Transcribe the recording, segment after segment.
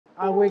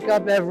I wake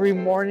up every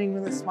morning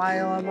with a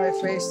smile on my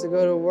face to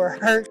go to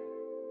work.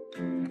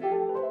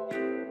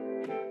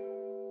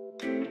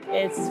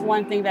 It's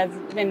one thing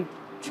that's been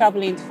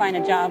troubling to find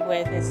a job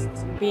with is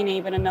being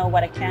able to know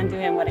what I can do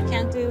and what I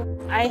can't do.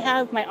 I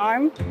have my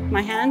arm,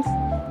 my hands,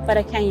 but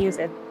I can't use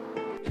it.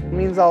 It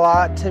means a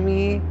lot to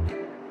me.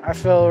 I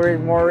feel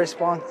more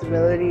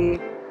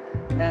responsibility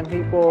and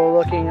people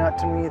looking up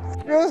to me.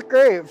 It feels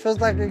great. It feels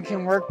like I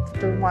can work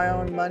through my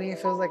own money. It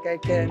feels like I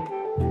can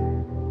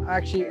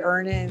actually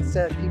earn it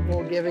instead of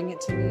people giving it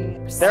to me.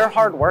 They're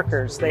hard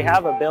workers. They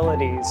have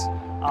abilities,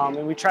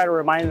 and we try to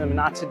remind them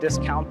not to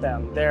discount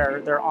them.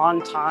 They're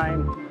on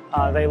time.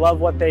 They love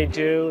what they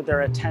do.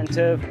 They're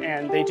attentive,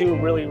 and they do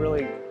really,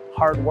 really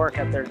hard work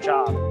at their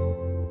job.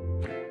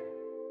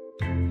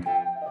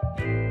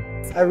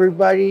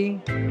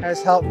 Everybody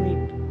has helped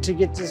me to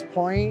get to this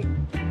point,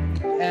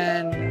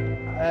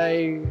 and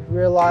I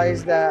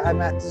realize that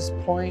I'm at this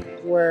point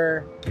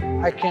where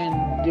I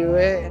can do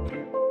it.